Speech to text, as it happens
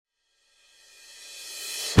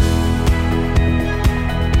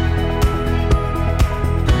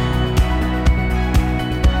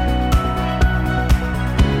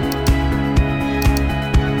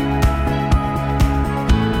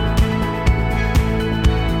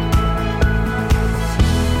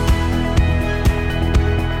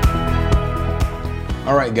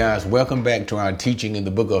right, guys, welcome back to our teaching in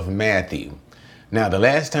the book of Matthew. Now, the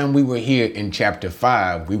last time we were here in chapter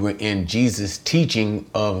 5, we were in Jesus' teaching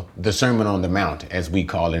of the Sermon on the Mount, as we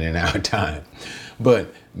call it in our time.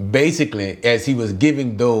 But basically, as he was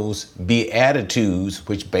giving those Beatitudes,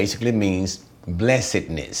 which basically means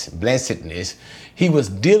blessedness, he was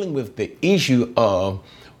dealing with the issue of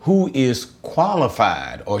who is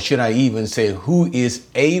qualified, or should I even say who is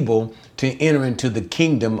able to enter into the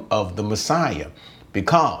kingdom of the Messiah.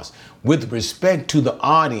 Because with respect to the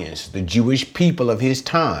audience, the Jewish people of his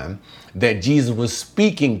time that Jesus was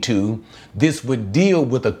speaking to, this would deal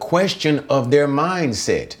with a question of their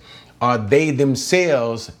mindset. Are they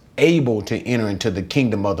themselves able to enter into the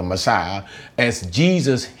kingdom of the Messiah, as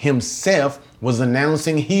Jesus himself was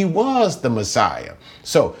announcing he was the Messiah?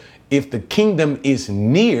 So if the kingdom is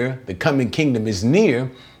near, the coming kingdom is near,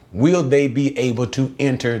 will they be able to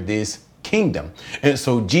enter this kingdom? And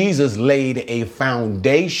so Jesus laid a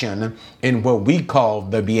foundation in what we call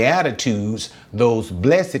the Beatitudes, those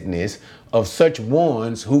blessedness of such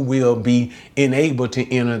ones who will be enabled to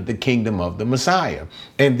enter the kingdom of the Messiah.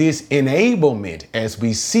 And this enablement, as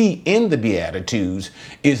we see in the Beatitudes,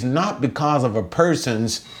 is not because of a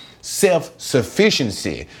person's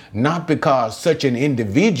self-sufficiency, not because such an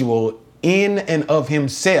individual in and of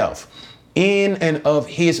himself, in and of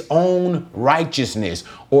his own righteousness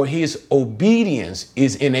or his obedience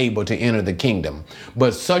is enabled to enter the kingdom,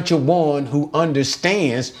 but such a one who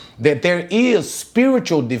understands that there is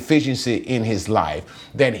spiritual deficiency in his life,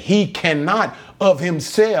 that he cannot of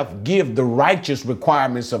himself give the righteous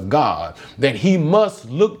requirements of God, that he must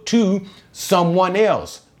look to someone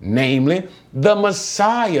else, namely the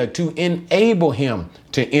Messiah, to enable him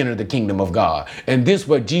to enter the kingdom of God. And this is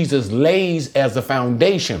what Jesus lays as a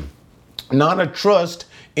foundation. Not a trust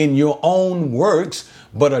in your own works,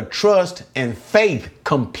 but a trust and faith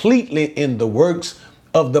completely in the works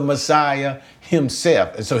of the Messiah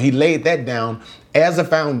himself. And so he laid that down as a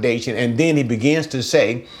foundation. And then he begins to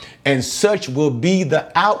say, and such will be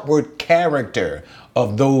the outward character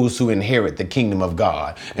of those who inherit the kingdom of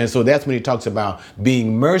God. And so that's when he talks about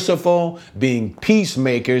being merciful, being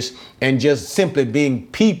peacemakers, and just simply being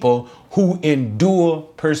people who endure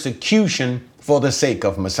persecution for the sake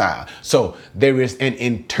of Messiah. So there is an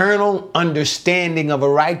internal understanding of a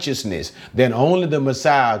righteousness that only the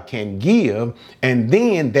Messiah can give. And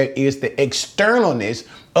then there is the externalness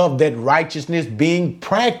of that righteousness being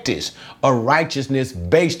practiced, a righteousness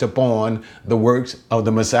based upon the works of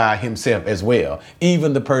the Messiah himself as well,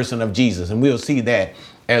 even the person of Jesus. And we'll see that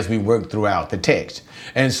as we work throughout the text.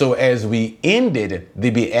 And so as we ended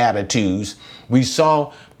the Beatitudes, we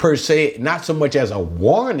saw per se, not so much as a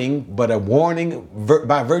warning, but a warning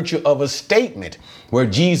by virtue of a statement where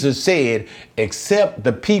Jesus said, except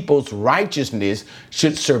the people's righteousness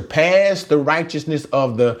should surpass the righteousness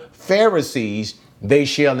of the Pharisees, they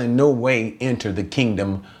shall in no way enter the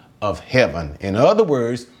kingdom of heaven. In other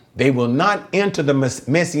words, they will not enter the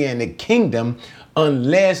messianic kingdom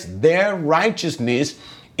unless their righteousness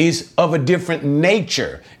is of a different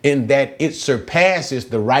nature, in that it surpasses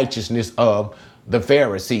the righteousness of the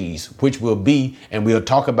Pharisees, which will be, and we'll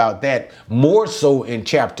talk about that more so in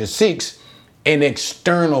chapter 6, an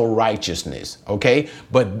external righteousness. Okay.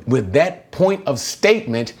 But with that point of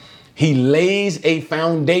statement, he lays a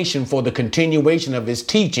foundation for the continuation of his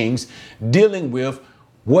teachings, dealing with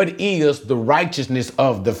what is the righteousness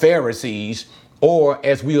of the Pharisees, or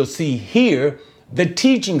as we'll see here, the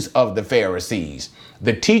teachings of the Pharisees.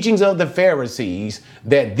 The teachings of the Pharisees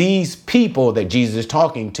that these people that Jesus is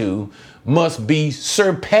talking to must be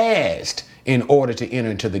surpassed in order to enter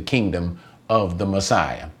into the kingdom of the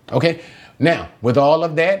Messiah. Okay, now with all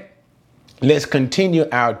of that, let's continue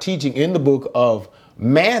our teaching in the book of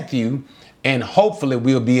Matthew, and hopefully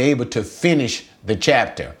we'll be able to finish the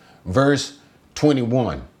chapter. Verse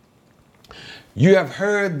 21. You have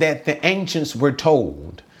heard that the ancients were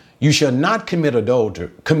told, you shall not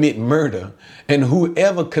commit murder, and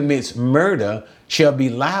whoever commits murder shall be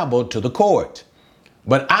liable to the court.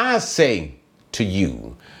 But I say to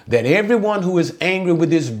you that everyone who is angry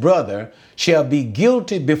with his brother shall be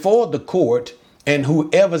guilty before the court, and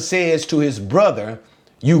whoever says to his brother,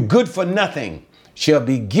 you good for nothing, shall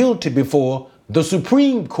be guilty before the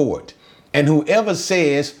Supreme Court. And whoever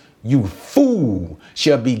says, you fool,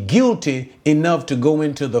 shall be guilty enough to go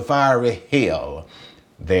into the fiery hell.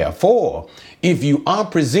 Therefore, if you are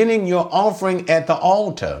presenting your offering at the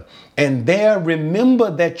altar, and there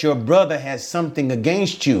remember that your brother has something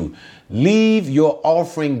against you, leave your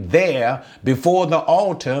offering there before the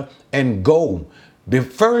altar and go.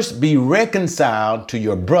 First be reconciled to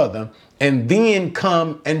your brother, and then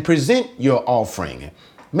come and present your offering.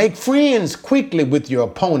 Make friends quickly with your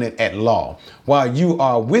opponent at law while you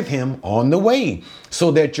are with him on the way,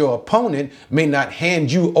 so that your opponent may not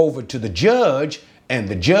hand you over to the judge and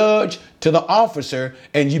the judge to the officer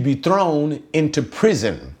and you be thrown into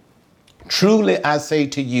prison. Truly, I say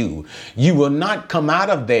to you, you will not come out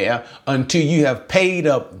of there until you have paid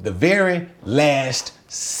up the very last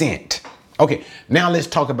cent. Okay, now let's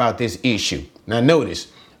talk about this issue. Now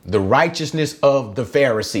notice the righteousness of the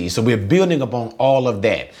Pharisees. So we're building upon all of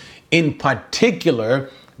that. In particular,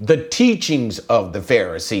 the teachings of the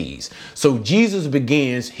Pharisees. So Jesus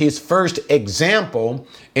begins his first example,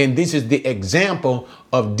 and this is the example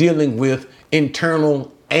of dealing with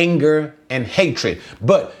internal anger and hatred.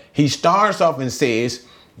 But he starts off and says,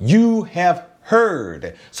 you have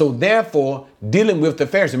heard. So therefore, dealing with the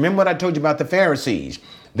Pharisees. Remember what I told you about the Pharisees,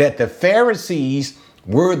 that the Pharisees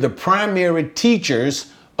were the primary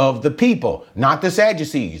teachers of the people, not the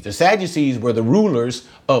Sadducees. The Sadducees were the rulers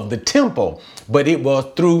of the temple, but it was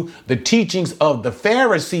through the teachings of the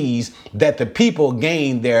Pharisees that the people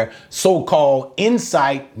gained their so-called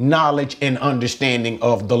insight, knowledge, and understanding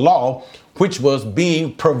of the law, which was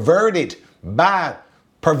being perverted by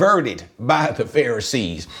the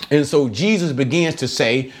Pharisees. And so Jesus begins to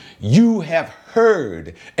say, you have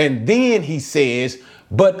heard. And then he says,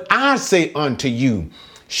 but I say unto you,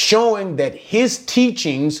 showing that his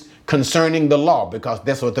teachings concerning the law, because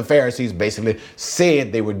that's what the Pharisees basically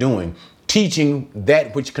said they were doing, teaching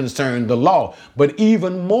that which concerned the law, but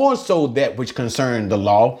even more so that which concerned the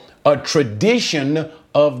law, a tradition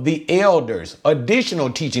of the elders, additional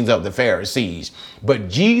teachings of the Pharisees. But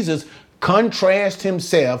Jesus contrasts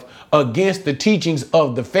himself against the teachings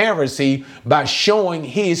of the Pharisee by showing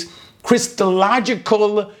his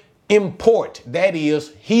Christological import. That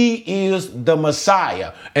is, he is the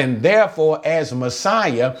Messiah, and therefore as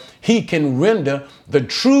Messiah, he can render the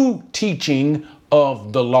true teaching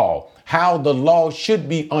of the law, how the law should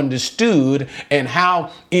be understood and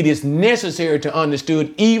how it is necessary to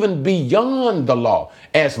understood even beyond the law.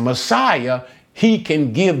 As Messiah, he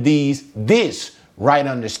can give this right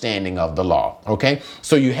understanding of the law. Okay,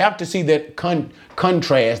 so you have to see that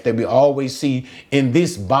contrast that we always see in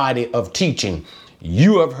this body of teaching.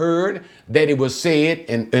 You have heard that it was said,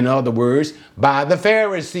 in other words, by the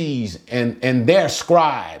Pharisees and their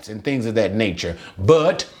scribes and things of that nature.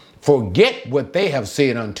 But forget what they have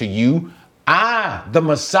said unto you. I, the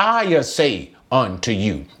Messiah, say unto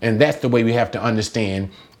you. And that's the way we have to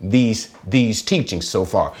understand these teachings so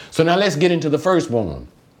far. So now let's get into the first one.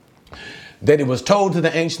 That it was told to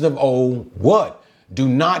the ancients of old, what? Do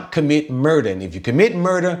not commit murder. And if you commit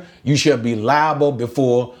murder, you shall be liable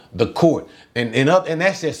before the court. And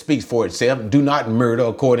that just speaks for itself. Do not murder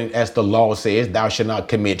according as the law says. Thou shalt not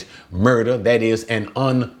commit murder. That is an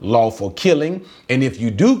unlawful killing. And if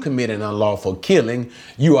you do commit an unlawful killing,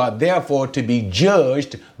 you are therefore to be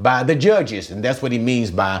judged by the judges. And that's what he means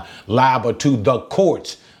by liable to the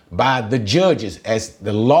courts, by the judges, as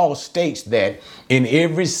the law states that in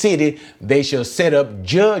every city they shall set up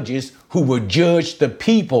judges who will judge the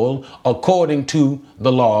people according to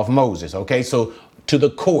the law of Moses. Okay, so to the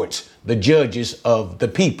courts, the judges of the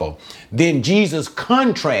people. Then Jesus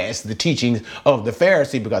contrasts the teachings of the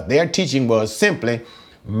Pharisee, because their teaching was simply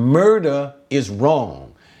murder is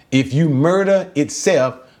wrong. If you murder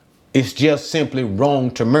itself, it's just simply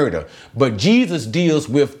wrong to murder. But Jesus deals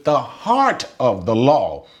with the heart of the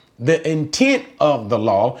law, the intent of the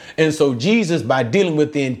law. And so Jesus, by dealing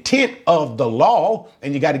with the intent of the law,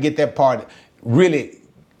 and you got to get that part really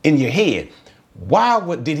in your head.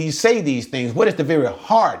 Did he say these things? What is the very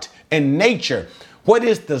heart and nature? What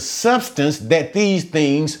is the substance that these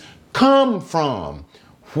things come from?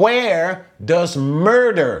 Where does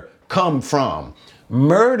murder come from?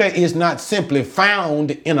 Murder is not simply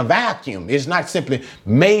found in a vacuum. It's not simply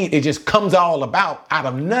made. It just comes all about out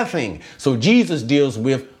of nothing. So Jesus deals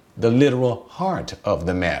with the literal heart of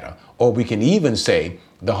the matter, or we can even say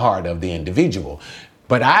the heart of the individual.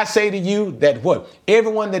 But I say to you that what?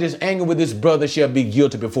 Everyone that is angry with his brother shall be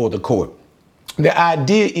guilty before the court. The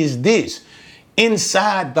idea is this: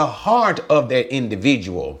 inside the heart of that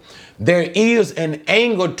individual, there is an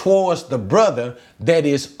anger towards the brother that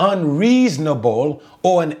is unreasonable,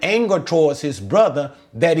 or an anger towards his brother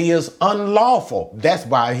that is unlawful. That's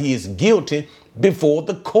why he is guilty before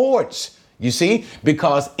the courts. You see,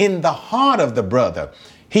 because in the heart of the brother,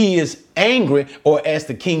 he is angry, or as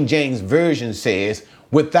the King James Version says,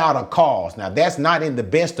 without a cause. Now, that's not in the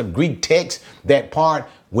best of Greek text, that part,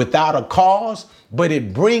 without a cause, but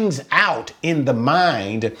it brings out in the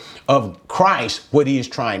mind of Christ what he is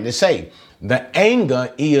trying to say. The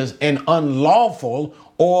anger is an unlawful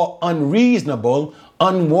or unreasonable,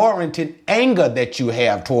 unwarranted anger that you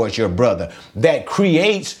have towards your brother that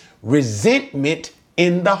creates resentment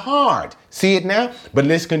in the heart. See it now? But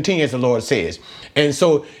let's continue as the Lord says. And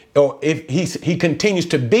so if he continues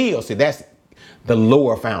to build, see, that's the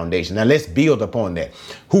lower foundation. Now let's build upon that.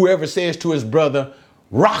 Whoever says to his brother,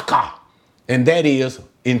 Raka, and that is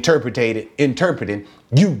interpreted,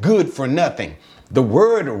 you good for nothing. The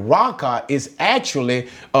word Raka is actually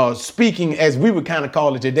speaking, as we would kind of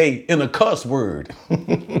call it today, in a cuss word.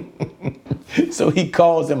 So he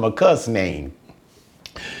calls him a cuss name,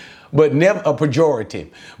 but never a pejorative.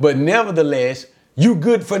 But nevertheless, you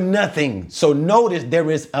good for nothing. So notice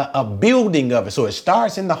there is a building of it. So it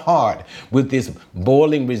starts in the heart with this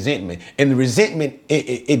boiling resentment. And the resentment,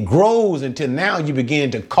 it grows until now you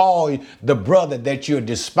begin to call the brother that you're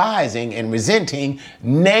despising and resenting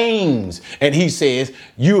names. And he says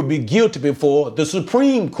you'll be guilty before the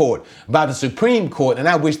Supreme Court, by the Supreme Court. And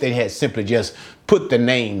I wish they had simply just put the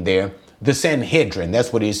name there, the Sanhedrin.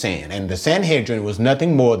 That's what he's saying. And the Sanhedrin was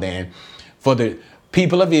nothing more than, for the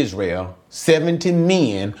people of Israel, 70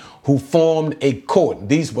 men who formed a court.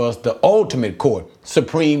 These was the ultimate court,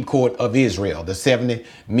 Supreme Court of Israel, the 70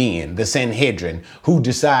 men, the Sanhedrin, who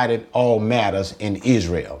decided all matters in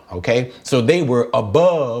Israel. Okay, so they were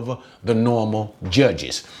above the normal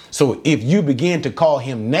judges. So if you begin to call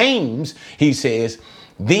him names, he says,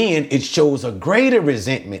 then it shows a greater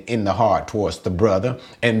resentment in the heart towards the brother.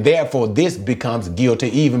 And therefore, this becomes guilty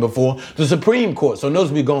even before the Supreme Court. So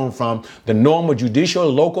notice we're going from the normal judicial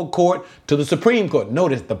local court to the Supreme Court.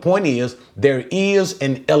 Notice the point is there is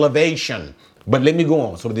an elevation. But let me go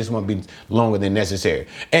on, so this won't be longer than necessary.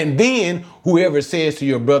 And then whoever says to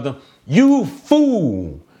your brother, you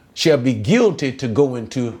fool, shall be guilty to go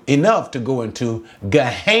into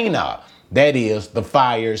Gehenna. That is the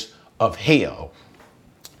fires of hell.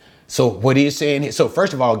 So what he's saying here, so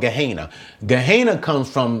first of all, Gehenna. Gehenna comes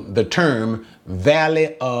from the term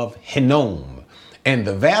Valley of Hinnom. And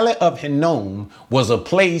the Valley of Hinnom was a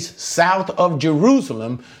place south of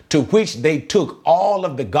Jerusalem to which they took all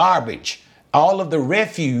of the garbage, all of the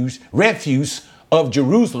refuse of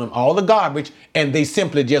Jerusalem, all the garbage, and they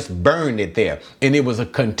simply just burned it there. And it was a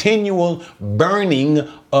continual burning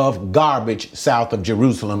of garbage south of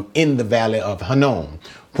Jerusalem in the Valley of Hinnom,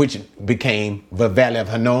 which became the Valley of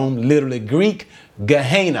Hinnom, literally Greek,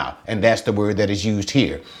 Gehenna, and that's the word that is used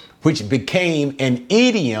here, which became an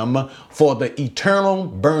idiom for the eternal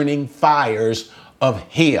burning fires of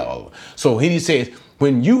hell. So he says,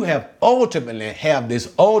 when you have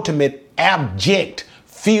this ultimate abject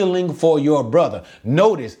feeling for your brother,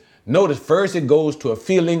 notice first it goes to a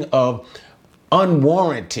feeling of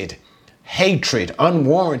unwarranted hatred,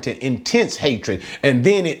 unwarranted, intense hatred. And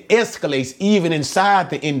then it escalates even inside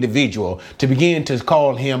the individual to begin to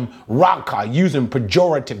call him Raka, using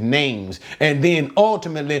pejorative names. And then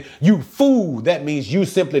ultimately, you fool, that means you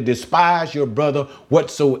simply despise your brother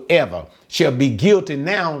whatsoever, shall be guilty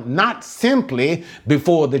now, not simply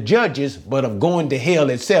before the judges, but of going to hell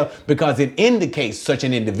itself, because it indicates such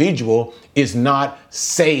an individual is not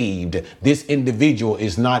saved. This individual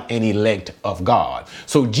is not an elect of God.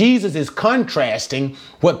 So Jesus is contrasting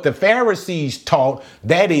what the Pharisees taught,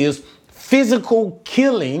 that is physical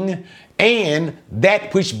killing, and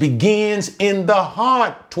that which begins in the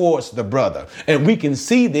heart towards the brother. And we can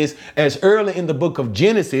see this as early in the book of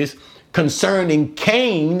Genesis concerning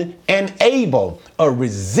Cain and Abel, a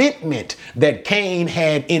resentment that Cain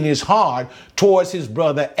had in his heart towards his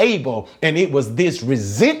brother Abel. And it was this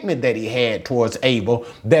resentment that he had towards Abel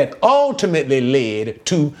that ultimately led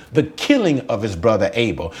to the killing of his brother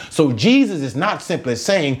Abel. So Jesus is not simply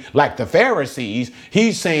saying, like the Pharisees,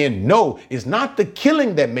 he's saying, no, it's not the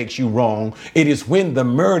killing that makes you wrong. It is when the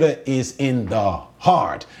murder is in the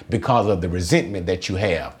heart because of the resentment that you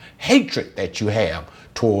have, hatred that you have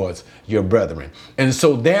towards your brethren. And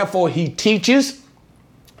so therefore he teaches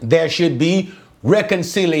there should be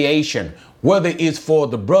reconciliation, whether it's for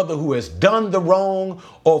the brother who has done the wrong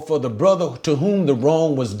or for the brother to whom the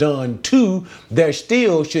wrong was done to. There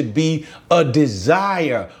still should be a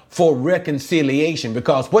desire for reconciliation,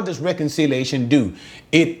 because what does reconciliation do?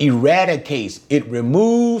 It eradicates, it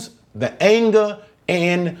removes the anger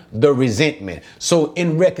and the resentment. So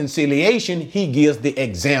in reconciliation, he gives the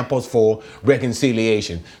examples for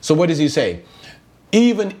reconciliation. So what does he say?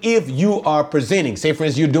 Even if you are presenting, say for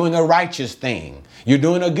instance, you're doing a righteous thing, you're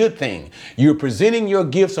doing a good thing, you're presenting your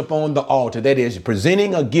gifts upon the altar, that is, you're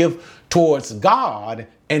presenting a gift towards God,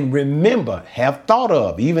 and remember, have thought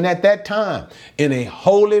of, even at that time, in a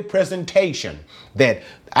holy presentation, that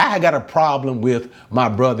I got a problem with my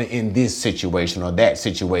brother in this situation or that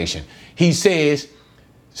situation. He says,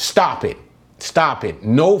 stop it. Stop it.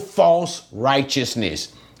 No false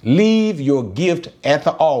righteousness. Leave your gift at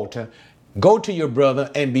the altar. Go to your brother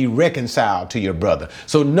and be reconciled to your brother.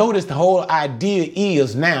 So notice the whole idea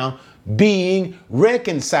is now being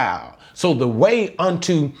reconciled. So the way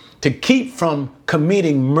to keep from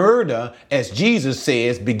committing murder, as Jesus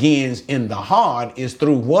says, begins in the heart is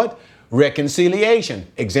through what? Reconciliation.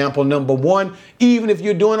 Example number one, even if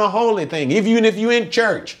you're doing a holy thing, even if you're in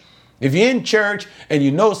church, if you're in church and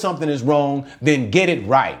you know something is wrong, then get it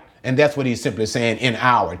right. And that's what he's simply saying in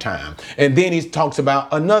our time. And then he talks about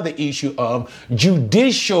another issue of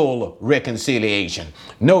judicial reconciliation.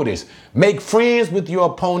 Notice, make friends with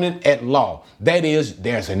your opponent at law. That is,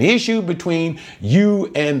 there's an issue between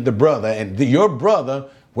you and the brother, and your brother,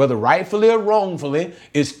 whether rightfully or wrongfully,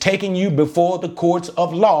 is taking you before the courts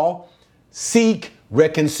of law. Seek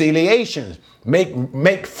reconciliation.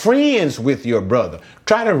 Make friends with your brother.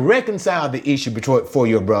 Try to reconcile the issue for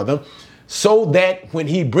your brother, so that when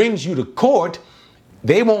he brings you to court,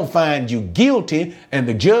 they won't find you guilty, and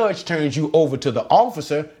the judge turns you over to the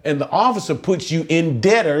officer, and the officer puts you in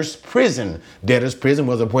debtor's prison. Debtor's prison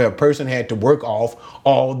was where a person had to work off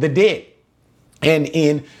all the debt. And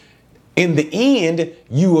in the end,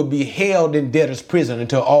 you will be held in debtor's prison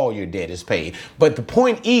until all your debt is paid. But the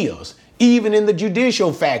point is, even in the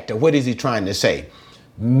judicial factor, what is he trying to say?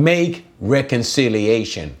 Make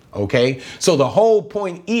reconciliation. Okay, so the whole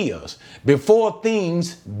point is, before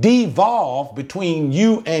things devolve between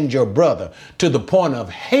you and your brother to the point of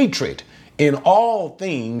hatred, in all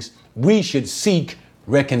things, we should seek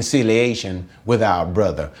reconciliation with our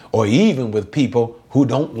brother, or even with people who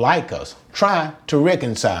don't like us. Try to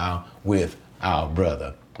reconcile with our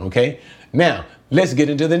brother. Okay, now let's get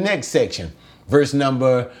into the next section, verse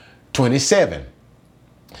number 27.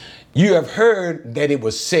 You have heard that it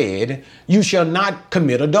was said, you shall not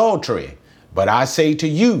commit adultery. But I say to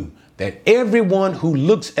you that everyone who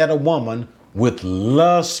looks at a woman with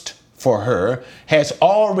lust for her has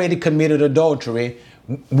already committed adultery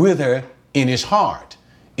with her in his heart.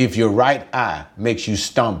 If your right eye makes you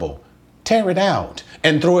stumble, tear it out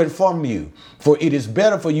and throw it from you. For it is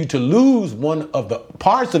better for you to lose one of the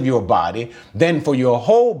parts of your body than for your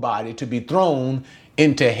whole body to be thrown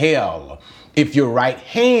into hell. If your right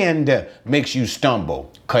hand makes you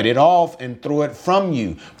stumble, cut it off and throw it from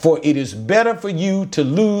you. For it is better for you to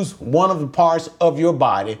lose one of the parts of your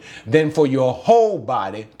body than for your whole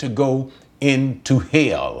body to go into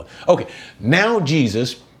hell. Okay, now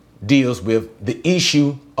Jesus deals with the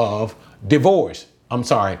issue of divorce.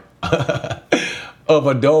 Of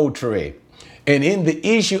adultery. And in the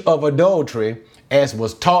issue of adultery, as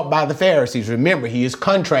was taught by the Pharisees, remember, he is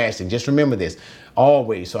contrasting. Just remember this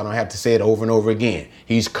always, so I don't have to say it over and over again.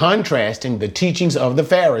 He's contrasting the teachings of the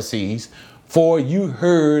Pharisees, for you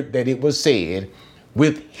heard that it was said,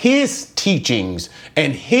 with his teachings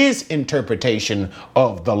and his interpretation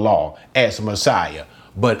of the law as Messiah.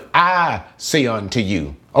 But I say unto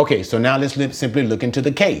you. Okay, so now let's simply look into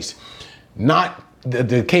the case. Not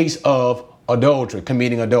the case of adultery,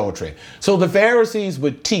 committing adultery. So the Pharisees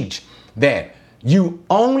would teach that you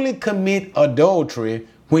only commit adultery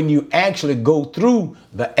when you actually go through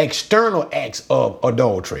the external acts of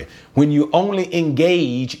adultery. When you only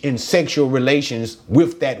engage in sexual relations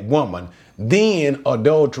with that woman, then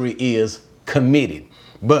adultery is committed.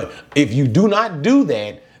 But if you do not do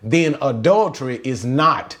that, then adultery is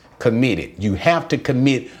not committed. You have to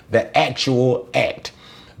commit the actual act.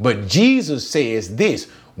 But Jesus says this.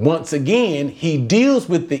 Once again, he deals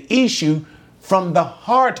with the issue from the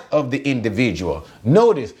heart of the individual.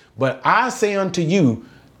 Notice, but I say unto you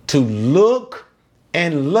to look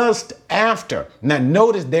and lust after. Now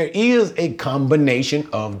notice there is a combination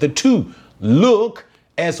of the two. Look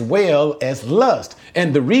as well as lust.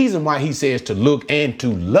 And the reason why he says to look and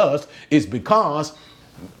to lust is because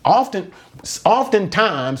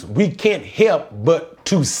oftentimes we can't help but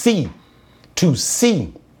to see.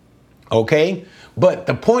 Okay? But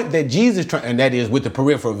the point that Jesus trying, and that is with the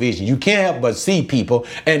peripheral vision, you can't help but see people.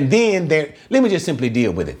 And then let me just simply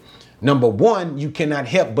deal with it. Number one, you cannot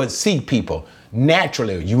help but see people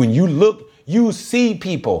naturally. When you look, you see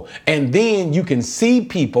people, and then you can see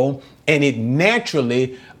people and it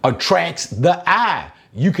naturally attracts the eye.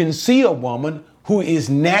 You can see a woman who is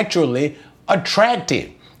naturally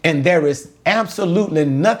attractive. And there is absolutely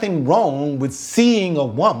nothing wrong with seeing a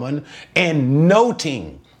woman and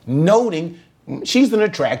noting she's an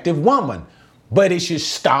attractive woman, but it should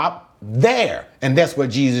stop there. And that's what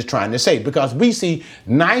Jesus is trying to say, because we see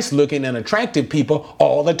nice looking and attractive people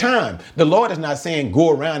all the time. The Lord is not saying go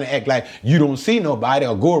around and act like you don't see nobody,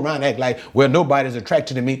 or go around and act like, well, nobody's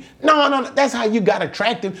attracted to me. No, that's how you got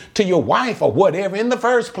attracted to your wife or whatever in the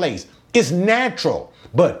first place. It's natural.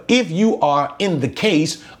 But if you are in the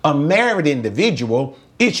case a married individual,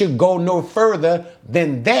 it should go no further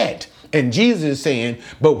than that. And Jesus is saying,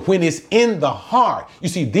 but when it's in the heart, you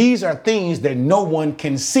see, these are things that no one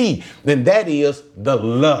can see. Then that is the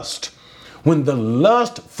lust. When the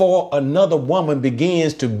lust for another woman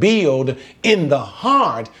begins to build in the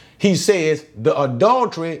heart, he says the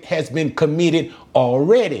adultery has been committed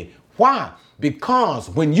already. Why? Because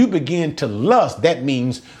when you begin to lust, that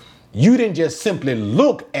means you didn't just simply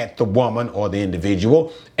look at the woman or the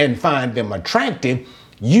individual and find them attractive.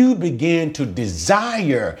 You begin to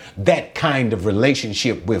desire that kind of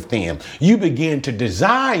relationship with them. You begin to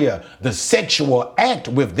desire the sexual act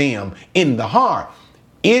with them in the heart.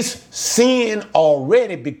 It's sin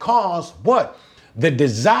already because what? The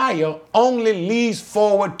desire only leads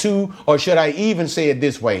forward to, or should I even say it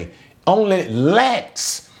this way,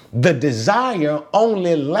 the desire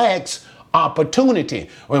only lacks opportunity.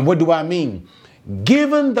 And what do I mean?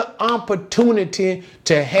 Given the opportunity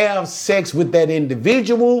to have sex with that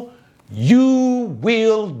individual, you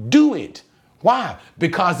will do it. Why?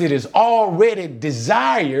 Because it is already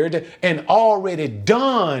desired and already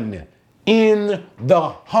done in the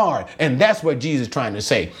heart. And that's what Jesus is trying to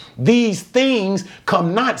say. These things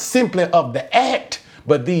come not simply of the act,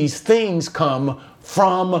 but these things come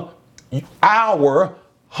from our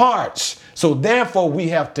hearts. So therefore, we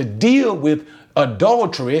have to deal with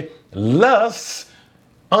adultery, lusts,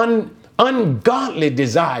 ungodly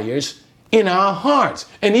desires in our hearts.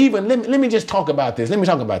 And even, let me just talk about this. Let me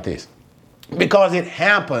talk about this. Because it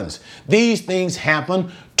happens. These things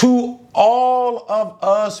happen to all of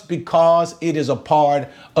us because it is a part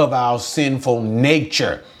of our sinful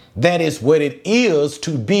nature. That is what it is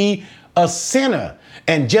to be a sinner.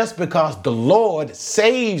 And just because the Lord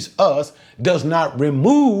saves us does not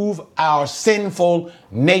remove our sinful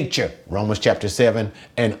nature. Romans chapter 7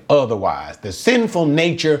 and otherwise. The sinful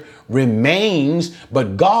nature remains,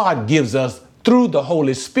 but God gives us through the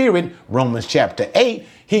Holy Spirit, Romans chapter 8,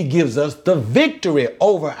 he gives us the victory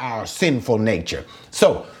over our sinful nature.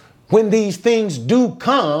 So when these things do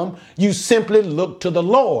come, you simply look to the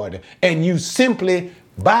Lord and you simply,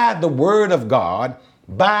 by the word of God,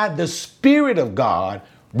 by the Spirit of God,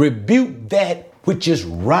 rebuke that which is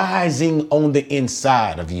rising on the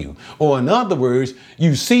inside of you. Or in other words,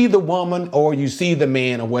 you see the woman or you see the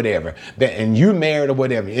man or whatever, and you married or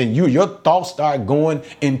whatever, and your thoughts start going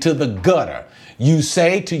into the gutter. You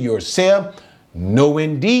say to yourself, no,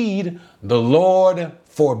 indeed, the Lord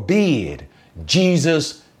forbid.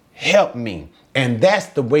 Jesus, help me. And that's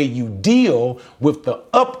the way you deal with the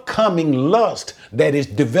upcoming lust that is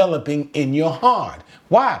developing in your heart.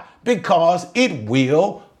 Why? Because it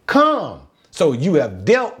will come. So you have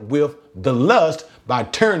dealt with the lust by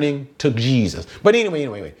turning to Jesus. But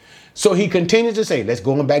anyway. So he continues to say, let's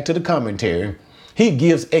go back to the commentary. He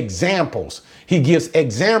gives examples. He gives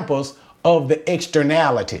examples of the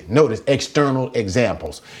externality. Notice external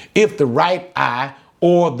examples. If the right eye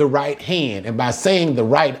or the right hand, and by saying the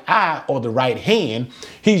right eye or the right hand,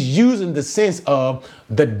 he's using the sense of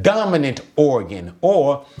the dominant organ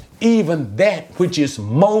or even that which is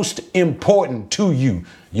most important to you,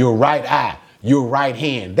 your right eye, your right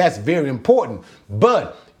hand. That's very important.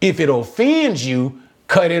 But if it offends you,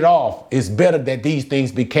 cut it off. It's better that these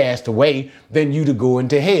things be cast away than you to go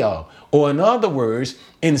into hell. Or in other words,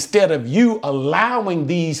 instead of you allowing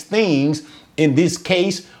these things, in this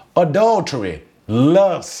case, adultery,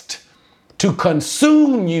 lust, to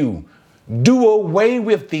consume you, do away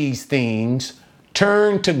with these things,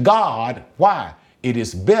 turn to God. Why? It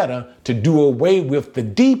is better to do away with the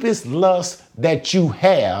deepest lust that you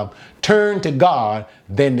have, turn to God,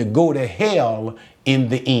 than to go to hell in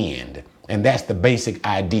the end. And that's the basic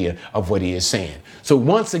idea of what he is saying. So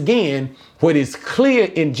once again, what is clear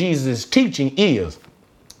in Jesus' teaching is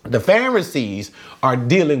the Pharisees are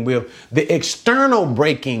dealing with the external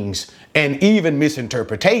breakings and even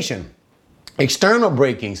misinterpretation, external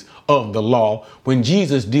breakings of the law, when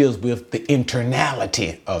Jesus deals with the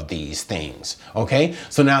internality of these things. Okay,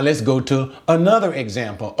 so now let's go to another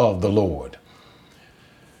example of the Lord.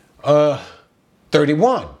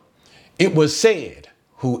 31. It was said,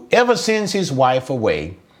 whoever sends his wife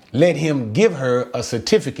away, let him give her a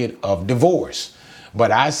certificate of divorce.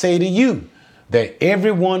 But I say to you that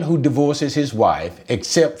everyone who divorces his wife,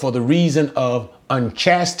 except for the reason of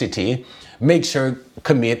unchastity, makes her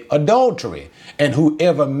commit adultery. And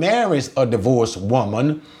whoever marries a divorced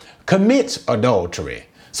woman commits adultery.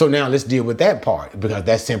 So now let's deal with that part, because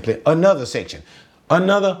that's simply another section.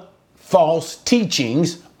 Another false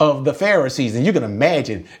teachings of the Pharisees. And you can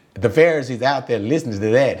imagine the Pharisees out there listening to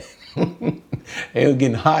that. They were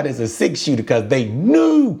getting hot as a 6-shooter because they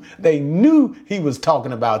knew he was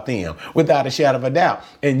talking about them without a shadow of a doubt.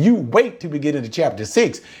 And you wait till we get into chapter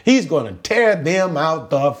 6. He's going to tear them out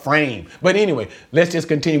the frame. But anyway, let's just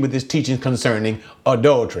continue with this teaching concerning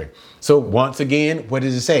adultery. So once again, what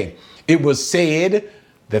does it say? It was said,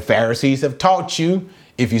 the Pharisees have taught you,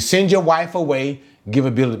 if you send your wife away, give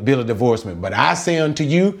a bill of divorcement. But I say unto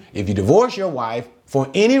you, if you divorce your wife for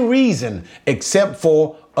any reason except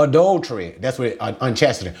for adultery, that's what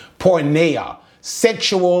unchastity, porneia,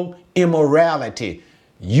 sexual immorality,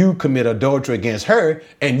 you commit adultery against her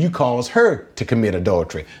and you cause her to commit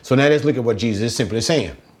adultery. So now let's look at what Jesus is simply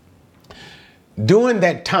saying. During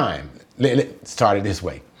that time, let's start it this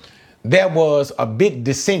way. There was a big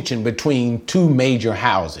dissension between two major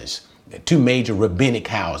houses, two major rabbinic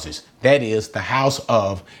houses. That is the house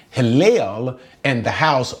of Hillel and the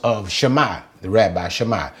house of Shammai, the Rabbi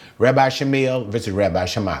Shammai. Rabbi Shammai versus Rabbi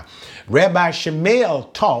Shammai. Rabbi Shammai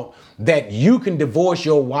taught that you can divorce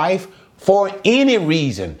your wife for any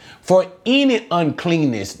reason, for any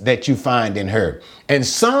uncleanness that you find in her. And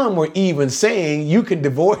some were even saying you can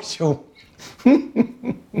divorce your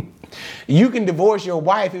you can divorce your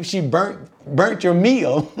wife if she burnt your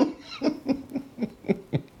meal.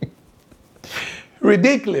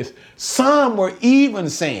 Ridiculous. Some were even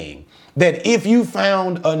saying that if you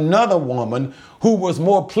found another woman who was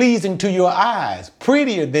more pleasing to your eyes,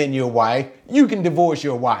 prettier than your wife, you can divorce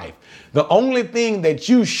your wife. The only thing that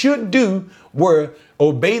you should do were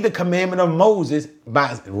obey the commandment of Moses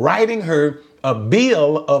by writing her a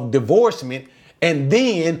bill of divorcement and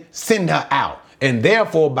then send her out. And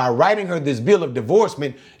therefore, by writing her this bill of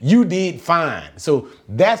divorcement, you did fine. So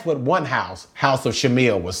that's what one house of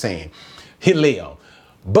Shammai was saying, Hillel.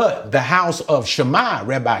 But the house of Shammai,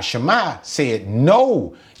 Rabbi Shammai, said,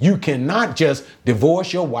 no, you cannot just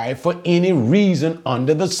divorce your wife for any reason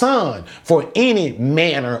under the sun, for any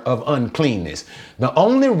manner of uncleanness. The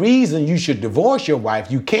only reason you should divorce your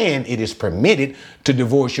wife, it is permitted to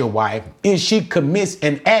divorce your wife, is she commits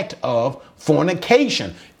an act of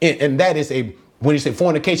fornication. And that is when you say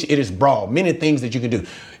fornication, it is broad. Many things that you can do.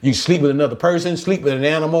 You sleep with another person, sleep with an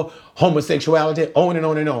animal, homosexuality, on and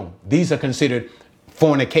on and on. These are considered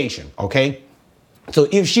fornication, okay? So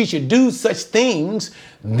if she should do such things,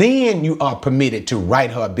 then you are permitted to write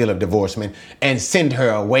her a bill of divorcement and send her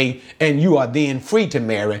away, and you are then free to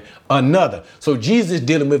marry another. So Jesus is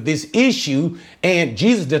dealing with this issue, and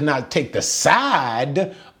Jesus does not take the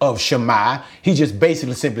side of Shammai. He just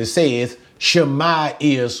basically simply says Shammai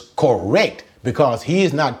is correct, because he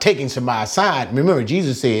is not taking Shammai's side. Remember,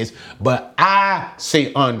 Jesus says, but I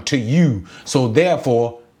say unto you. So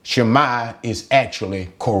therefore, Shammai is actually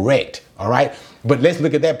correct. All right. But let's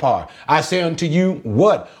look at that part. I say unto you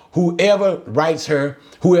what? Whoever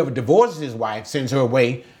divorces his wife, sends her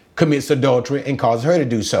away, commits adultery and causes her to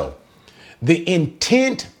do so. The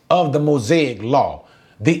intent of the Mosaic law,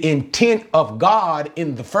 the intent of God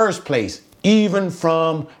in the first place, even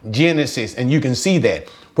from Genesis. And you can see that.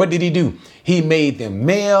 What did he do? He made them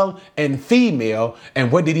male and female. And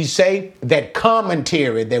what did he say? That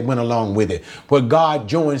commentary that went along with it. What God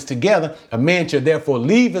joins together, a man shall therefore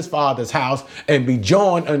leave his father's house and be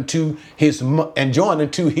joined unto his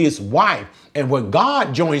wife. And what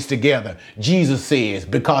God joins together, Jesus says,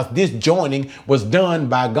 because this joining was done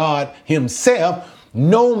by God himself,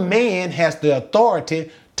 no man has the authority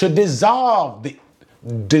to dissolve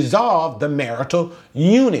the marital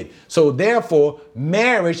unit. So therefore,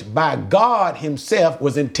 marriage by God himself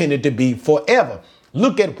was intended to be forever.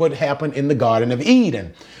 Look at what happened in the Garden of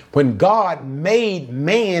Eden. When God made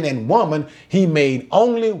man and woman, he made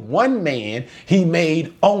only one man, he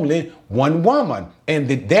made only one woman. And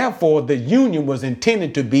therefore, the union was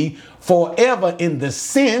intended to be forever in the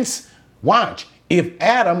sense, watch, if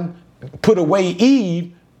Adam put away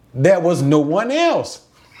Eve, there was no one else.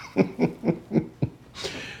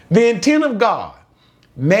 The intent of God,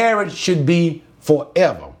 marriage should be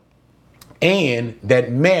forever, and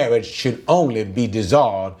that marriage should only be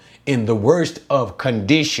dissolved in the worst of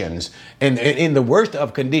conditions. And in the worst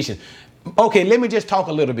of conditions. Okay, let me just talk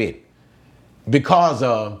a little bit because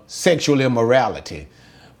of sexual immorality.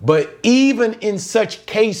 But even in such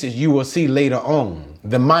cases, you will see later on,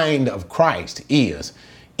 the mind of Christ is,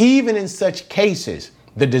 even in such cases,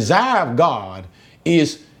 the desire of God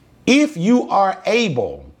is, if you are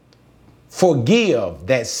able, forgive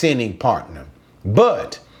that sinning partner.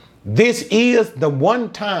 But this is the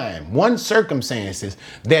one circumstances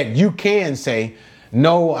that you can say,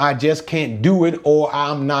 no, I just can't do it, or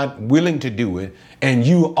I'm not willing to do it. And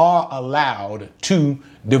you are allowed to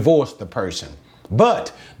divorce the person.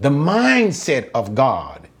 But the mindset of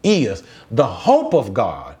God is, the hope of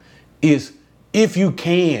God is if you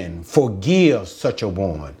can forgive such a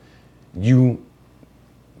one, you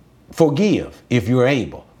forgive if you're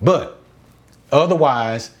able. But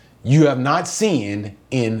otherwise, you have not sinned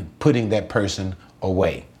in putting that person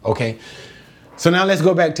away. Okay. So now let's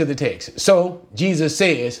go back to the text. So Jesus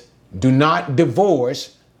says, do not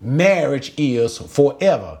divorce. Marriage is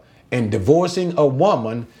forever. And divorcing a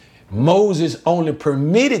woman, Moses only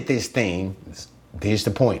permitted this thing. Here's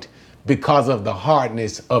the point. Because of the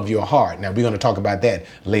hardness of your heart. Now we're going to talk about that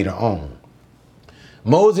later on.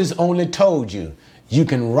 Moses only told you you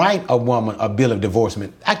can write a woman a bill of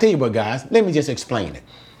divorcement. I tell you what, guys, let me just explain it.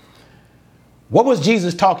 What was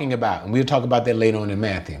Jesus talking about? And we'll talk about that later on in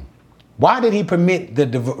Matthew. Why did he permit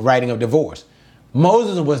the writing of divorce?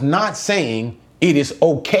 Moses was not saying it is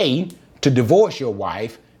okay to divorce your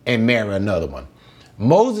wife and marry another one.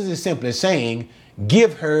 Moses is simply saying,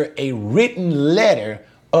 give her a written letter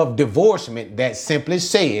of divorcement that simply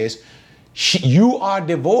says, you are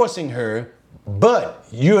divorcing her, but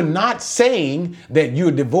you're not saying that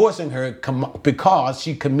you're divorcing her because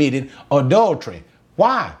she committed adultery.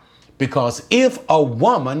 Why? Because if a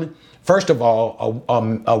woman, first of all,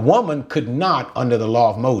 a woman could not, under the law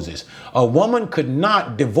of Moses, a woman could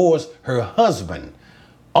not divorce her husband.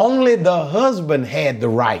 Only the husband had the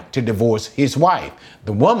right to divorce his wife.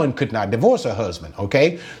 The woman could not divorce her husband,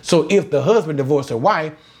 okay? So if the husband divorced her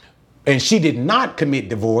wife and she did not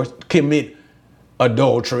commit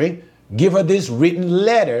adultery, give her this written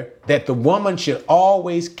letter that the woman should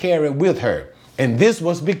always carry with her. And this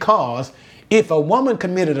was because if a woman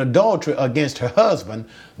committed adultery against her husband,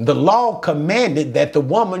 the law commanded that the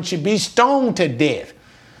woman should be stoned to death.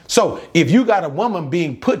 So if you got a woman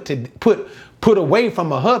being put away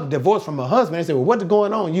from a husband, divorced from a husband, and say, well, what's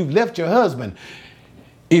going on? You've left your husband.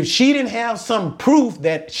 If she didn't have some proof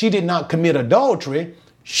that she did not commit adultery,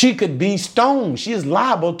 she could be stoned. She is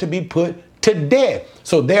liable to be put to death.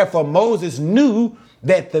 So therefore, Moses knew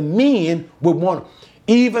that the men would want,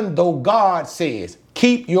 even though God says,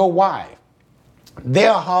 keep your wife,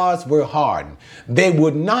 their hearts were hardened. They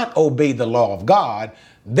would not obey the law of God.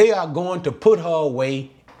 They are going to put her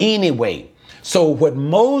away anyway. So what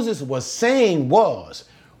Moses was saying was,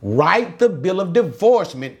 write the bill of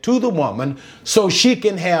divorcement to the woman so she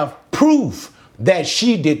can have proof that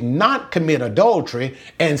she did not commit adultery,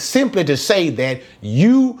 and simply to say that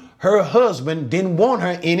her husband didn't want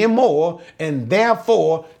her anymore, and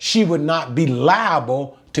therefore she would not be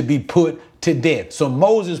liable to be put to death. So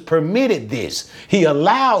Moses permitted this. He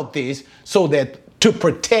allowed this so that to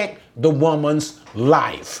protect the woman's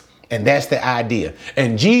life. And that's the idea.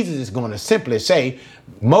 And Jesus is going to simply say,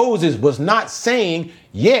 Moses was not saying,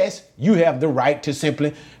 yes, you have the right to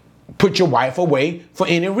simply put your wife away for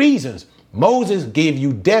any reasons. Moses gave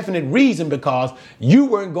you definite reason because you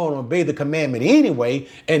weren't going to obey the commandment anyway,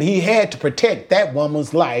 and he had to protect that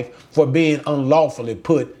woman's life for being unlawfully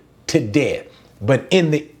put to death. But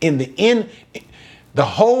in the end, the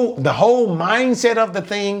whole mindset of the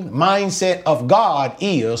thing, mindset of God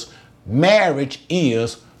is marriage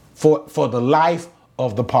is for the life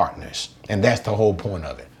of the partners. And that's the whole point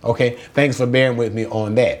of it. Okay. Thanks for bearing with me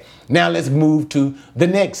on that. Now let's move to the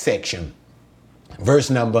next section.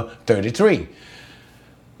 Verse number 33.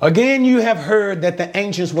 Again, you have heard that the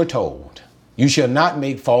ancients were told, you shall not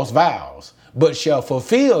make false vows, but shall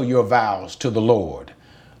fulfill your vows to the Lord.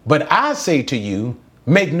 But I say to you,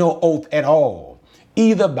 make no oath at all,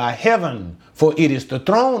 either by heaven, for it is the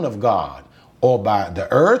throne of God, or by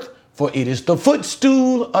the earth, for it is the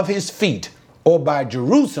footstool of his feet, or by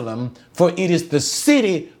Jerusalem, for it is the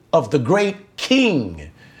city of the great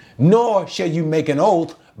King. Nor shall you make an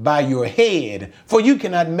oath by your head, for you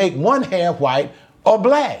cannot make one hair white or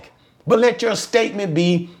black. But let your statement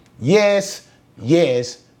be yes,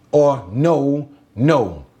 yes, or no,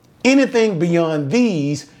 no. Anything beyond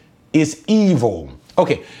these is evil.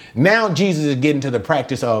 Okay, now Jesus is getting to the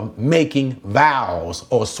practice of making vows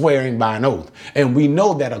or swearing by an oath. And we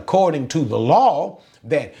know that according to the law,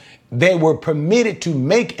 that they were permitted to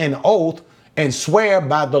make an oath and swear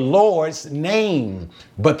by the Lord's name.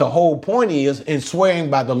 But the whole point is, in swearing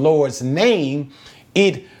by the Lord's name,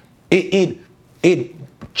 it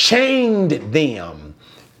chained them.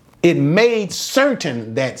 It made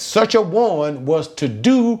certain that such a one was to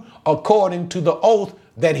do according to the oath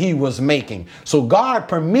that he was making. So God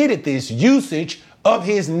permitted this usage of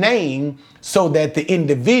his name so that the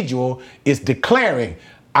individual is declaring,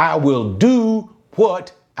 I will do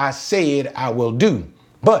what I said I will do.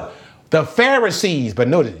 But the Pharisees, but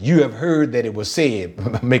notice, you have heard that it was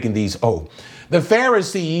said, making these oaths. The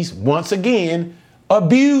Pharisees, once again,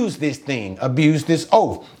 abused this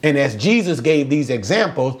oath. And as Jesus gave these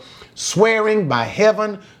examples, swearing by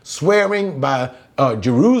heaven, swearing by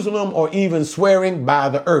Jerusalem, or even swearing by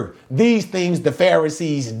the earth. These things the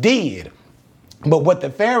Pharisees did. But what the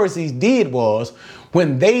Pharisees did was,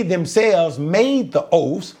 when they themselves made the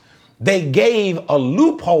oaths, they gave a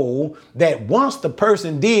loophole that once the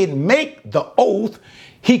person did make the oath,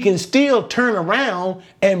 he can still turn around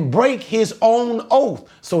and break his own oath.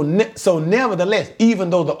 So nevertheless,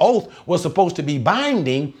 even though the oath was supposed to be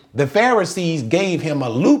binding, the Pharisees gave him a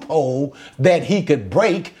loophole that he could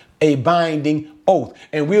break a binding oath.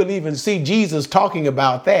 And we'll even see Jesus talking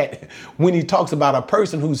about that when he talks about a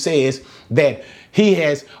person who says that he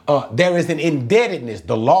has, there is an indebtedness.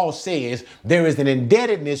 The law says there is an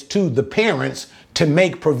indebtedness to the parents to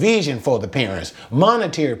make provision for the parents,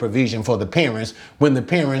 monetary provision for the parents when the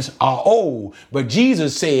parents are old. But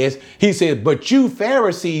Jesus says, he says, but you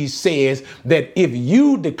Pharisees says that if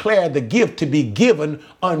you declare the gift to be given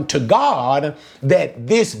unto God, that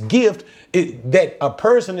this gift, that a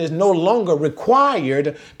person is no longer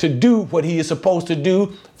required to do what he is supposed to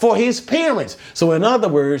do for his parents. So in other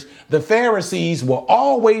words, the Pharisees will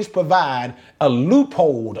always provide a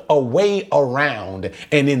loophole, a way around.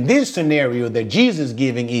 And in this scenario that Jesus is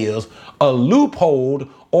giving is a loophole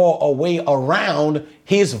or a way around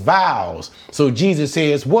his vows. So Jesus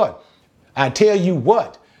says what? I tell you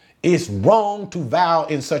what, it's wrong to vow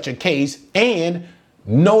in such a case and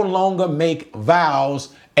no longer make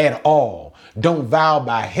vows at all. Don't vow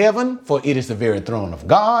by heaven, for it is the very throne of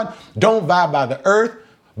God. Don't vow by the earth,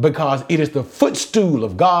 because it is the footstool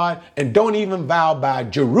of God. And don't even vow by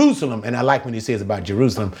Jerusalem. And I like when he says about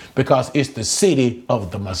Jerusalem, because it's the city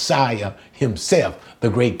of the Messiah himself, the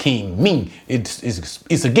great King. Me.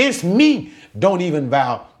 It's against me. Don't even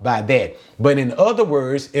vow by that. But in other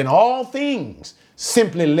words, in all things,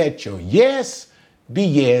 simply let your yes be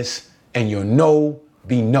yes and your no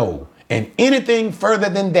be no. And anything further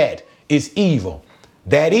than that is evil.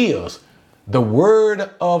 That is, the word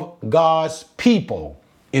of God's people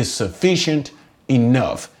is sufficient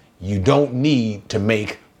enough. You don't need to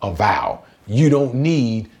make a vow. You don't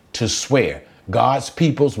need to swear. God's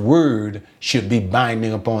people's word should be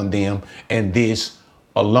binding upon them, and this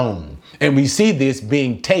alone. And we see this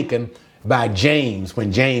being taken by James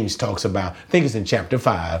when James talks about, I think it's in chapter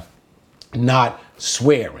 5, not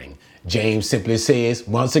swearing. James simply says,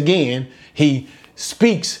 once again, he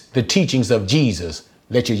speaks the teachings of Jesus.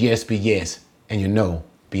 Let your yes be yes and your no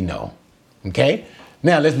be no. Okay?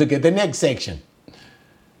 Now let's look at the next section.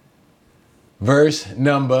 Verse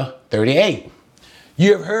number 38.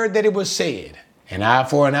 You have heard that it was said, an eye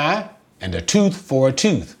for an eye and a tooth for a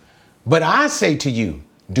tooth. But I say to you,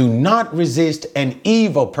 do not resist an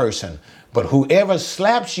evil person, but whoever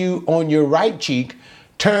slaps you on your right cheek,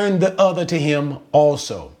 turn the other to him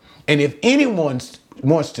also. And if anyone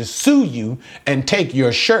wants to sue you and take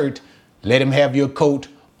your shirt, let him have your coat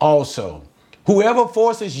also. Whoever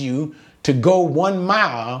forces you to go 1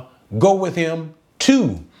 mile, go with him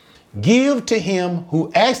 2. Give to him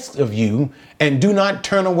who asks of you, and do not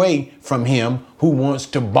turn away from him who wants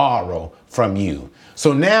to borrow from you.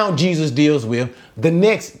 So now Jesus deals with the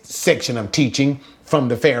next section of teaching from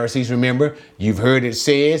the Pharisees. Remember, you've heard it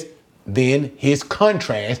says, then his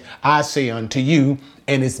contrast, I say unto you,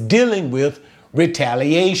 and it's dealing with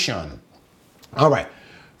retaliation. All right.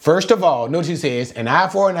 First of all, notice he says an eye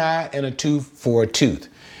for an eye and a tooth for a tooth.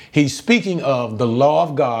 He's speaking of the law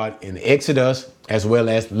of God in Exodus as well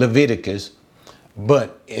as Leviticus.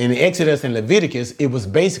 But in Exodus and Leviticus, it was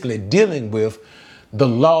basically dealing with the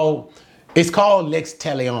law. It's called lex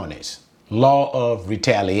talionis, law of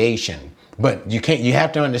retaliation. But you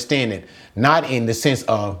have to understand it not in the sense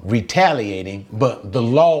of retaliating, but the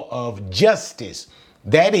law of justice.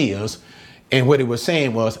 That is, and what it was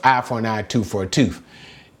saying was eye for an eye, tooth for a tooth.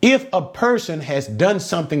 If a person has done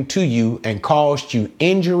something to you and caused you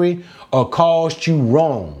injury or caused you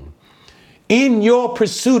wrong, in your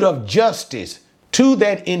pursuit of justice to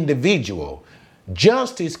that individual,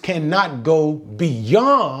 justice cannot go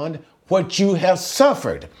beyond what you have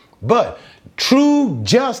suffered. But true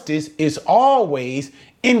justice is always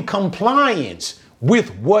in compliance with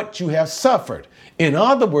what you have suffered. In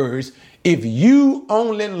other words, if you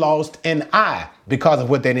only lost an eye because of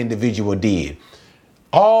what that individual did,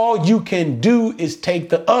 all you can do is take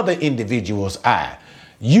the other individual's eye.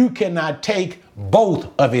 You cannot take both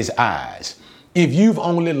of his eyes. If you've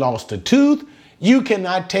only lost a tooth, you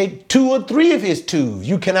cannot take 2 or 3 of his tooth.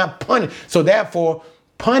 You cannot punish. So therefore,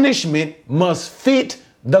 punishment must fit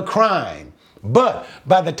the crime. But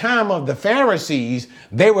by the time of the Pharisees,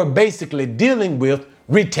 they were basically dealing with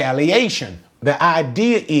retaliation. The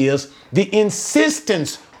idea is the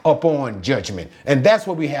insistence upon judgment. And that's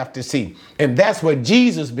what we have to see. And that's what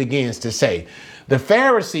Jesus begins to say. The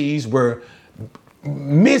Pharisees were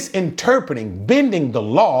misinterpreting, bending the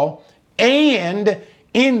law, and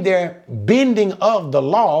in their bending of the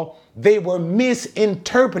law, they were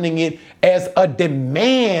misinterpreting it as a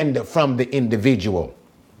demand from the individual.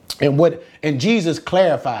 And Jesus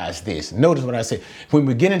clarifies this. Notice what I said. When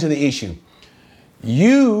we get into the issue,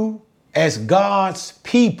 you as God's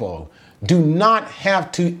people do not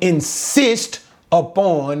have to insist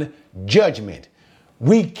upon judgment.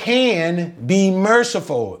 We can be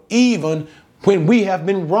merciful even when we have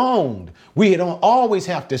been wronged. We don't always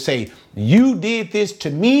have to say, you did this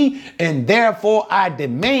to me, and therefore I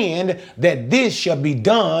demand that this shall be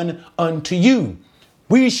done unto you.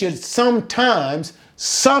 We should sometimes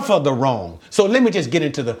suffer the wrong. So let me just get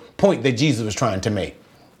into the point that Jesus was trying to make.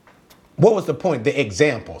 What was the point? The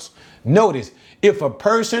examples. Notice, if a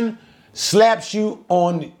person slaps you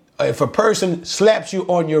on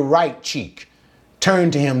your right cheek,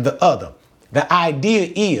 turn to him the other. The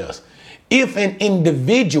idea is, if an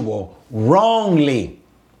individual wrongly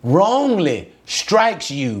strikes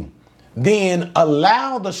you, then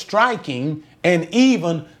allow the striking and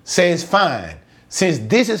even says, fine, since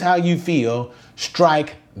this is how you feel,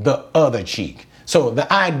 strike the other cheek. So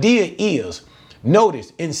the idea is,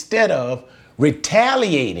 notice, instead of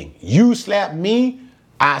retaliating, you slap me,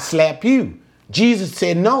 I slap you. Jesus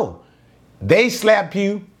said, no, they slap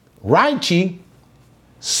you, right cheek,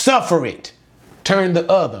 suffer it, turn the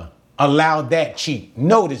other, allow that cheek.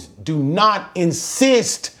 Notice, do not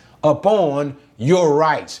insist upon your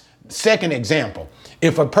rights. Second example,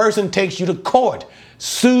 if a person takes you to court,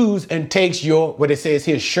 sues and takes your, what it says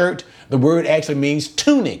here, shirt, the word actually means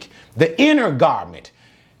tunic, the inner garment,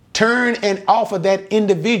 turn and offer that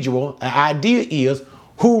individual, the idea is,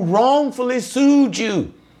 who wrongfully sued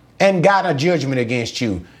you and got a judgment against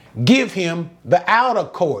you, give him the outer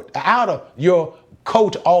coat, the outer, your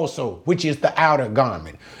coat also, which is the outer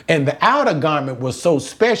garment. And the outer garment was so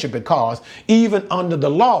special because even under the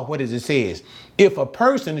law, what does it says? If a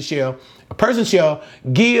person shall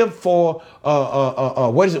give for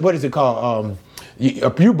what is it called?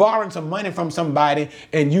 If you borrowing some money from somebody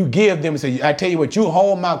and you give them and say, I tell you what, you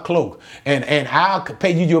hold my cloak and I'll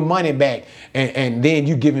pay you your money back, and then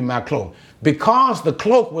you give me my cloak. Because the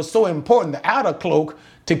cloak was so important, the outer cloak,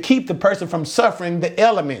 to keep the person from suffering the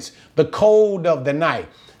elements, the cold of the night.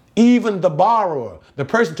 Even the borrower, the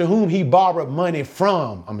person to whom he borrowed money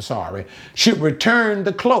from, should return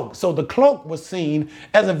the cloak. So the cloak was seen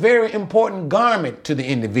as a very important garment to the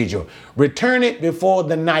individual. Return it before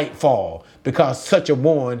the nightfall, because such a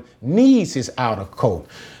one needs his outer coat.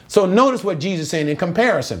 So notice what Jesus is saying in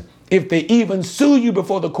comparison. If they even sue you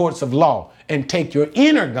before the courts of law and take your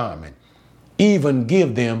inner garment, even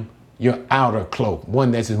give them your outer cloak,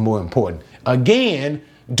 one that is more important. Again,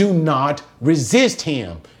 do not resist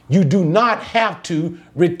him. You do not have to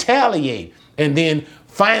retaliate. And then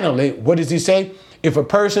finally, what does he say? If a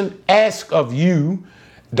person asks of you,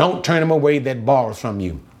 don't turn him away that borrows from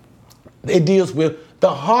you. It deals with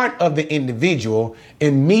the heart of the individual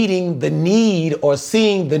in meeting the need or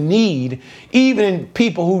seeing the need, even in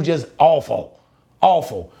people who just awful.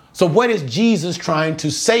 So what is Jesus trying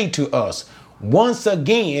to say to us? Once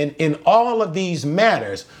again, in all of these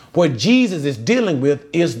matters, what Jesus is dealing with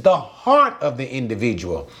is the heart of the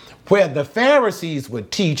individual, where the Pharisees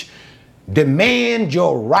would teach, demand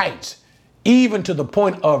your rights, even to the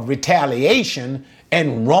point of retaliation,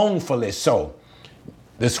 and wrongfully so.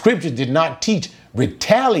 The scriptures did not teach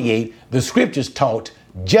retaliate. The scriptures taught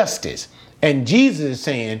justice. And Jesus is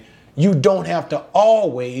saying, you don't have to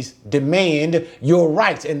always demand your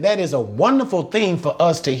rights. And that is a wonderful thing for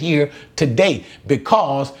us to hear today,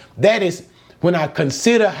 because that is when I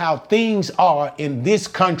consider how things are in this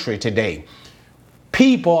country today.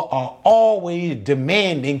 People are always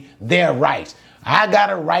demanding their rights. I got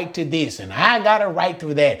a right to this, and I got a right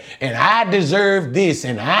to that, and I deserve this,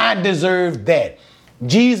 and I deserve that.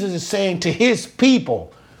 Jesus is saying to his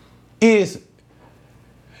people and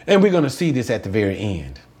we're going to see this at the very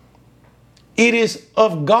end, it is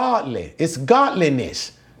it's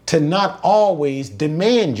godliness to not always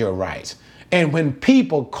demand your rights. And when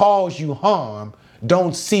people cause you harm,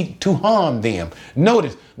 don't seek to harm them.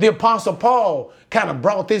 Notice the Apostle Paul kind of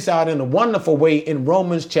brought this out in a wonderful way in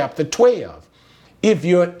Romans chapter 12. If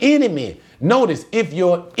your enemy,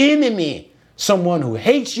 someone who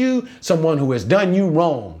hates you, someone who has done you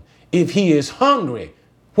wrong, if he is hungry,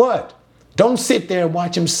 what? Don't sit there and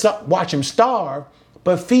watch him starve,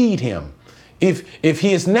 but feed him. If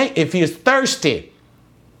he is thirsty,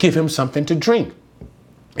 give him something to drink.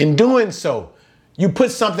 In doing so, you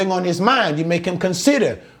put something on his mind. You make him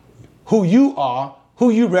consider who you are, who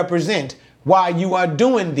you represent, why you are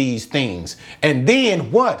doing these things. And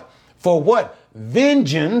then what? For what?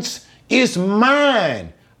 Vengeance is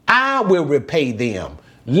mine. I will repay them.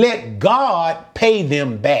 Let God pay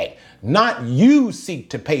them back, not you seek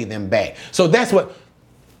to pay them back. So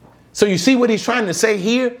you see what he's trying to say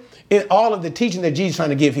here in all of the teaching that Jesus is trying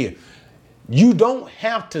to give here. You don't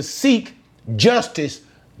have to seek justice.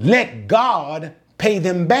 Let God pay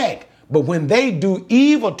them back. But when they do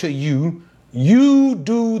evil to you, you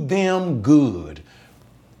do them good.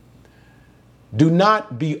 Do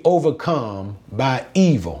not be overcome by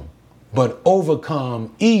evil, but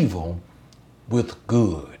overcome evil with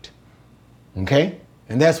good. Okay?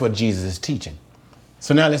 And that's what Jesus is teaching.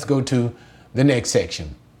 So now let's go to the next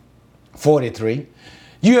section. 43.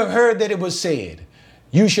 You have heard that it was said,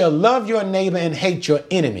 you shall love your neighbor and hate your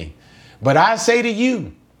enemy. But I say to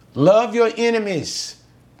you, love your enemies.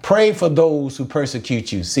 Pray for those who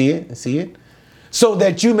persecute you. See it? See it? So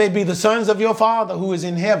that you may be the sons of your Father who is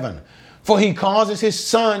in heaven. For he causes his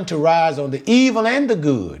sun to rise on the evil and the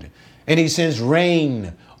good, and he sends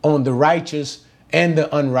rain on the righteous and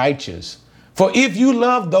the unrighteous. For if you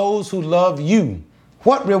love those who love you,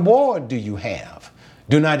 what reward do you have?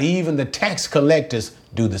 Do not even the tax collectors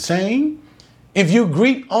do the same? If you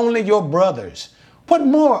greet only your brothers, what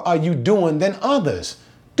more are you doing than others?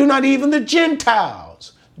 Do not even the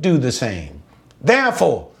Gentiles do the same?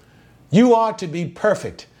 Therefore, you are to be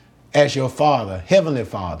perfect as your Father, Heavenly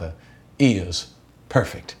Father, is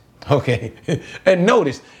perfect. Okay. And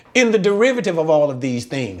notice in the derivative of all of these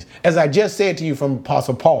things, as I just said to you from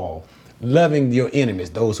Apostle Paul, loving your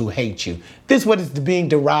enemies, those who hate you. This is what is being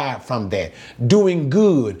derived from that. Doing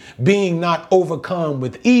good, being not overcome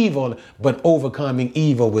with evil, but overcoming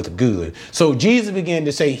evil with good. So Jesus began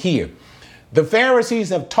to say here, the Pharisees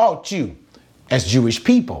have taught you as Jewish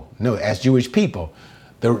people,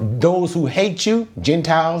 those who hate you,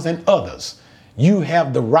 Gentiles and others, you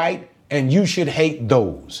have the right and you should hate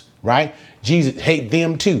those, right? Jesus hate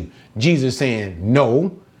them too. Jesus saying,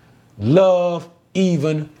 no, love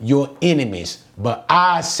even your enemies. But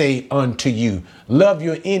I say unto you, love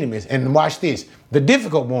your enemies. And watch this, the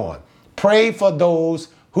difficult one. Pray for those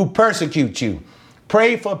who persecute you.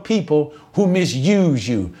 Pray for people who misuse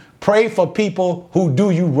you. Pray for people who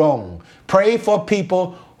do you wrong. Pray for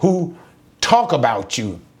people who talk about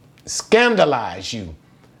you, scandalize you,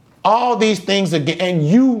 all these things again, and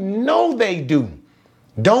you know they do.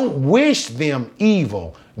 Don't wish them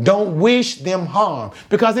evil. Don't wish them harm,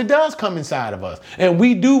 because it does come inside of us. And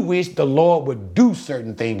we do wish the Lord would do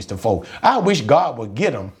certain things to folk. I wish God would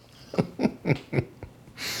get them.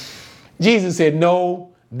 Jesus said,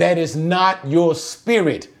 no, that is not your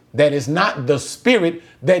spirit. That is not the spirit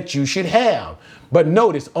that you should have. But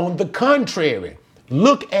notice, on the contrary,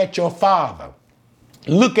 look at your Father.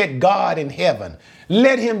 Look at God in heaven.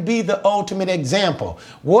 Let him be the ultimate example.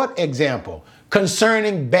 What example?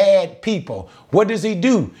 Concerning bad people. What does he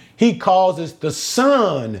do? He causes the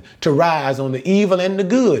sun to rise on the evil and the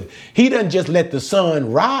good. He doesn't just let the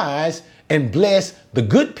sun rise and bless the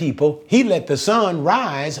good people. He let the sun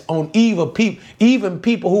rise on evil people, even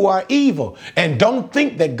people who are evil. And don't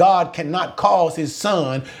think that God cannot cause his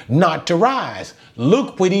sun not to rise.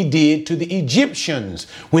 Look what he did to the Egyptians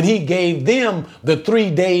when he gave them the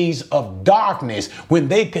 3 days of darkness. When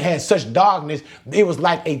they had such darkness, it was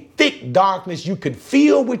like a thick darkness you could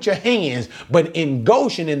feel with your hands. But in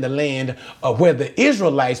Goshen, in the land of where the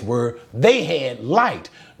Israelites were, they had light.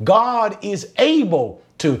 God is able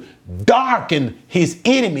to darken his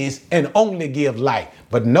enemies and only give light.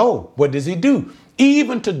 But no, what does he do?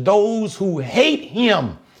 Even to those who hate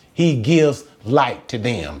him, he gives light to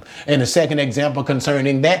them. And the second example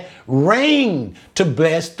concerning that, rain to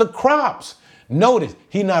bless the crops. Notice,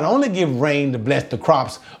 he not only gives rain to bless the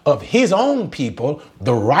crops of his own people,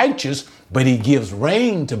 the righteous, but he gives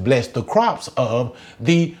rain to bless the crops of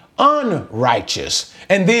the unrighteous.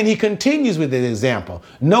 And then he continues with the example,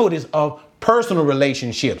 notice, of personal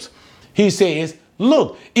relationships. He says,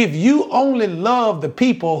 look, if you only love the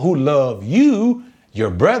people who love you, your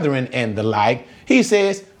brethren and the like, he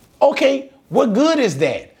says, okay, what good is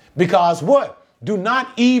that? Because what? Do not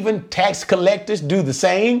even tax collectors do the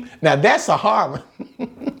same? Now that's a hard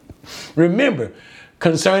one. Remember,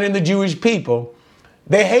 concerning the Jewish people,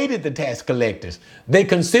 they hated the tax collectors. They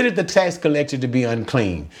considered the tax collector to be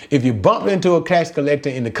unclean. If you bump into a tax collector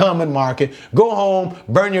in the common market, go home,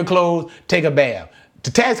 burn your clothes, take a bath.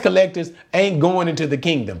 The tax collectors ain't going into the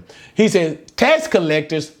kingdom. He says tax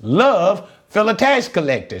collectors love fellow tax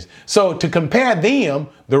collectors. So to compare them,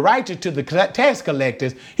 the righteous, to the tax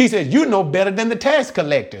collectors, he says you know better than the tax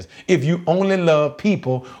collectors if you only love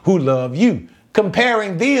people who love you.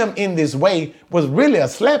 Comparing them in this way was really a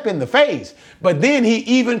slap in the face. But then he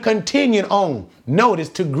even continued on, notice,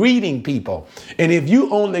 to greeting people. And if you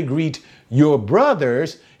only greet your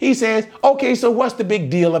brothers, he says, okay, so what's the big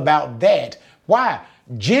deal about that? Why?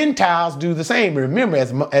 Gentiles do the same. Remember,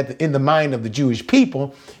 in the mind of the Jewish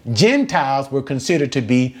people, Gentiles were considered to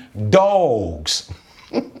be dogs.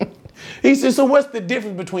 He says, so what's the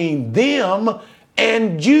difference between them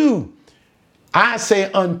and you? I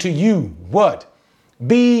say unto you, what?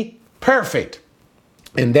 Be perfect.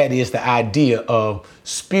 And that is the idea of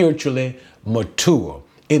spiritually mature,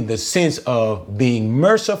 in the sense of being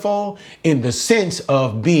merciful, in the sense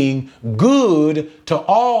of being good to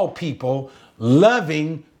all people,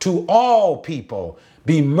 loving to all people.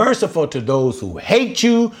 Be merciful to those who hate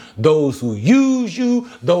you, those who use you,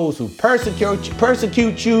 those who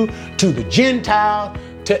persecute you, to the Gentiles,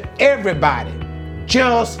 to everybody,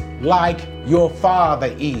 just like your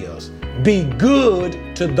Father is. Be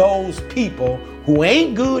good to those people who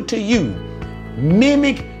ain't good to you.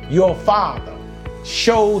 Mimic your Father.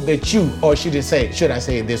 Show that you, or should I say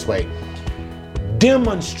it this way,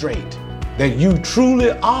 demonstrate that you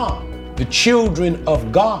truly are the children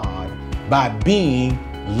of God by being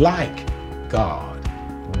like God.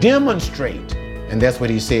 Demonstrate, and that's what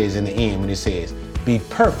he says in the end when he says, be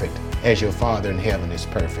perfect as your Father in heaven is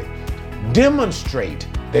perfect. Demonstrate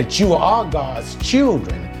that you are God's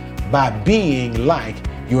children by being like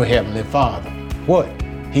your Heavenly Father. What?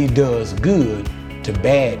 He does good to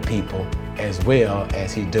bad people as well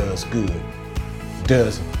as he does to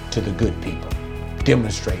the good people.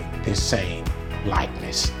 Demonstrate this same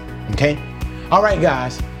likeness. Okay? All right,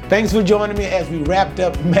 guys. Thanks for joining me as we wrapped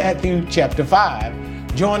up Matthew chapter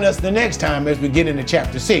 5. Join us the next time as we get into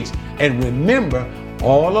chapter 6. And remember,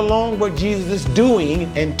 all along what Jesus is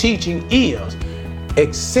doing and teaching is,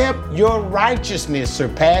 except your righteousness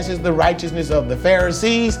surpasses the righteousness of the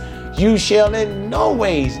Pharisees, you shall in no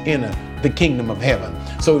ways enter the kingdom of heaven.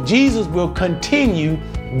 So Jesus will continue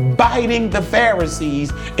biting the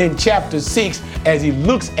Pharisees in chapter 6 as he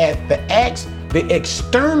looks at the acts, the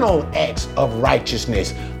external acts of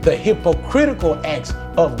righteousness, the hypocritical acts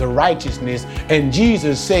of the righteousness. And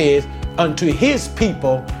Jesus says unto his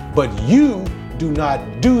people, but you do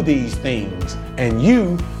not do these things, and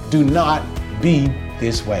you do not be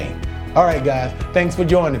this way. All right, guys, thanks for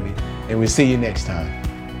joining me, and we'll see you next time.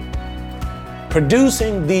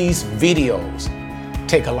 Producing these videos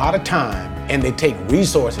take a lot of time, and they take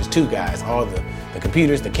resources too, guys. All the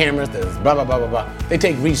computers, the cameras, the blah, blah, blah, blah, blah. They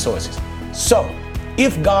take resources. So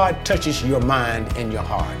if God touches your mind and your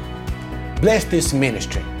heart, bless this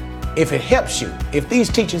ministry. If it helps you, if these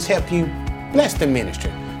teachings help you, bless the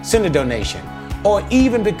ministry. Send a donation, or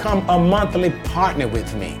even become a monthly partner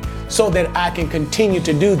with me so that I can continue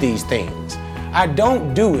to do these things. I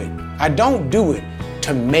don't do it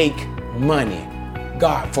to make money,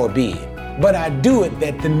 God forbid. But I do it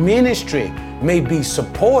that the ministry may be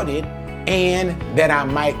supported and that I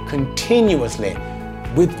might continuously,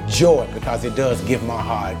 with joy, because it does give my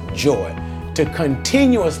heart joy, to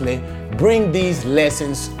continuously bring these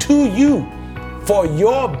lessons to you for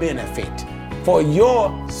your benefit, for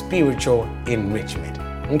your spiritual enrichment.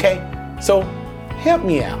 Okay? So help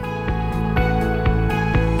me out.